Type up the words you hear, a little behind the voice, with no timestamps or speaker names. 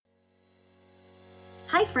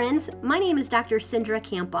Hi friends, my name is Dr. Cindra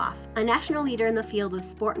Kamphoff, a national leader in the field of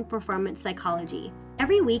sport and performance psychology.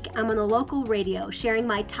 Every week, I'm on the local radio sharing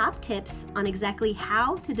my top tips on exactly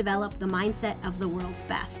how to develop the mindset of the world's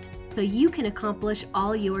best, so you can accomplish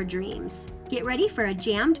all your dreams. Get ready for a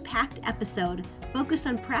jammed-packed episode focused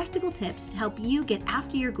on practical tips to help you get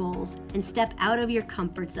after your goals and step out of your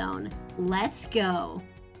comfort zone. Let's go.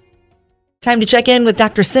 Time to check in with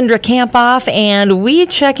Dr. Cindra Kamphoff, and we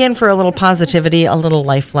check in for a little positivity, a little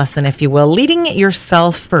life lesson, if you will. Leading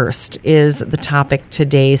yourself first is the topic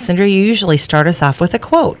today. Cindra, you usually start us off with a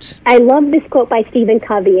quote. I love this quote by Stephen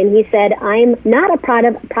Covey, and he said, "I'm not a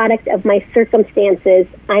product of my circumstances.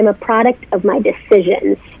 I'm a product of my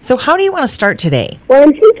decisions." So how do you want to start today? Well,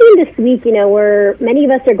 I'm thinking this week, many of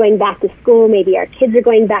us are going back to school. Maybe our kids are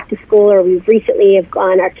going back to school, or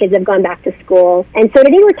our kids have gone back to school. And so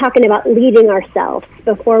today we're talking about leading ourselves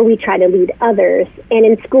before we try to lead others. And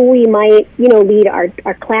in school, we might, lead our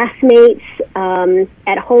classmates.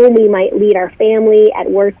 At home, we might lead our family. At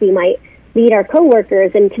work, we might lead our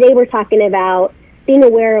coworkers. And today we're talking about being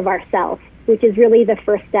aware of ourselves, which is really the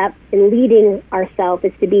first step in leading ourselves,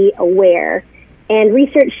 is to be aware. And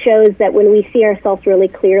research shows that when we see ourselves really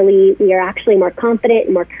clearly, we are actually more confident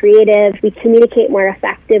and more creative. We communicate more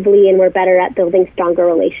effectively, and we're better at building stronger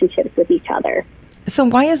relationships with each other. So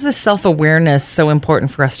why is this self-awareness so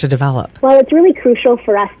important for us to develop? Well, it's really crucial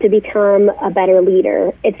for us to become a better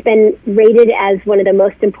leader. It's been rated as one of the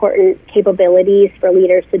most important capabilities for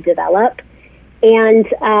leaders to develop. And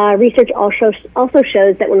research also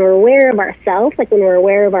shows that when we're aware of ourselves, like when we're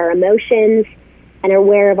aware of our emotions and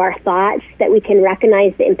aware of our thoughts, that we can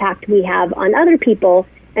recognize the impact we have on other people,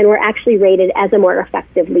 and we're actually rated as a more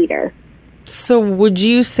effective leader. So would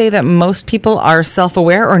you say that most people are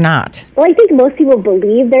self-aware or not? Well, I think most people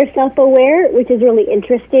believe they're self-aware, which is really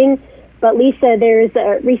interesting. But Lisa, there's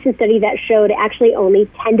a recent study that showed actually only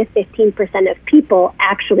 10 to 15% of people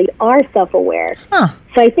actually are self-aware. Huh.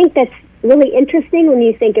 So I think that's really interesting when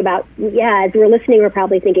you think about, as we're listening, we're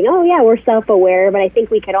probably thinking, we're self-aware, but I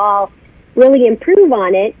think we could all really improve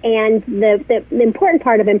on it. And the important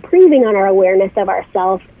part of improving on our awareness of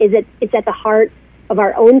ourselves is that it's at the heart of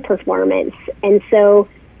our own performance. And so,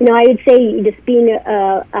 I would say just being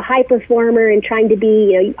a high performer and trying to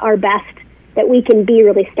be, our best that we can be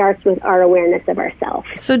really starts with our awareness of ourselves.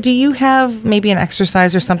 So do you have maybe an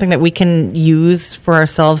exercise or something that we can use for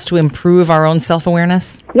ourselves to improve our own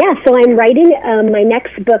self-awareness? Yeah, so I'm writing my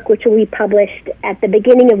next book, which will be published at the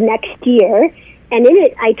beginning of next year. And in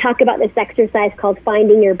it, I talk about this exercise called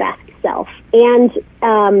Finding Your Best Self. And,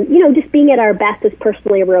 just being at our best is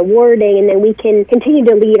personally rewarding, and then we can continue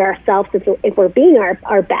to lead ourselves if we're being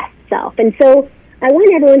our best self. And so I want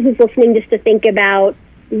everyone who's listening just to think about,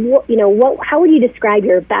 how would you describe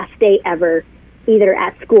your best day ever, either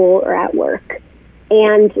at school or at work?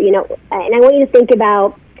 And, and I want you to think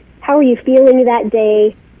about, how are you feeling that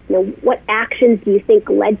day? What actions do you think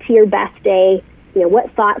led to your best day? What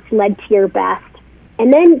thoughts led to your best?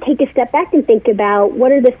 And then take a step back and think about,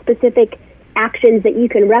 what are the specific actions that you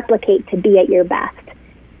can replicate to be at your best?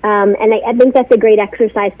 And I think that's a great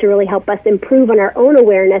exercise to really help us improve on our own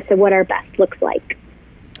awareness of what our best looks like.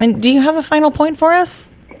 And do you have a final point for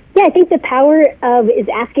us? Yeah, I think the power is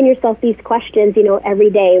asking yourself these questions, every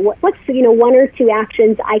day. What's, one or two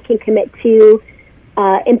actions I can commit to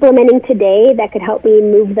implementing today that could help me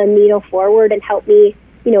move the needle forward and help me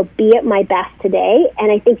be at my best today?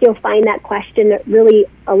 And I think you'll find that question really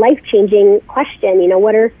a life-changing question.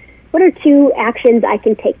 What are two actions I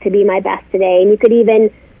can take to be my best today? And you could even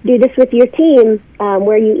do this with your team,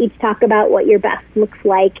 where you each talk about what your best looks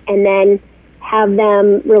like, and then have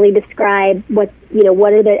them really describe what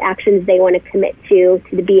are the actions they want to commit to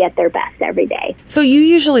be at their best every day. So you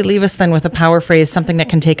usually leave us then with a power phrase, something that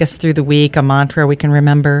can take us through the week, a mantra we can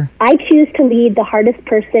remember. I choose to lead the hardest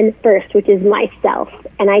person first, which is myself,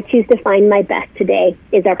 and I choose to find my best today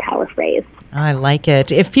is our power phrase. I like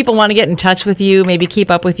it. If people want to get in touch with you, maybe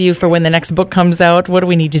keep up with you for when the next book comes out, what do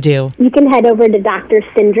we need to do? You can head over to Dr.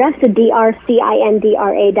 Cindra, so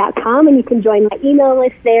drcindra.com, and you can join my email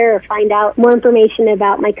list there or find out more information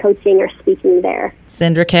about my coaching or speaking there.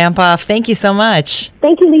 Cindra Kamphoff, thank you so much.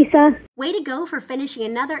 Thank you, Lisa. Way to go for finishing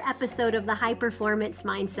another episode of the High Performance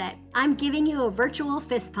Mindset. I'm giving you a virtual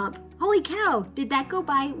fist pump. Holy cow, did that go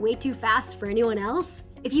by way too fast for anyone else?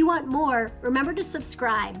 If you want more, remember to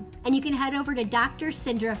subscribe, and you can head over to Dr.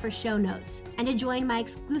 Cindra for show notes and to join my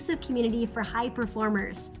exclusive community for high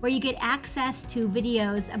performers, where you get access to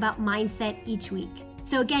videos about mindset each week.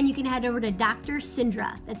 So again, you can head over to Dr.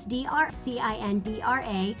 Cindra, that's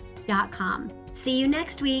drcindra.com. See you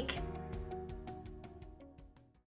next week.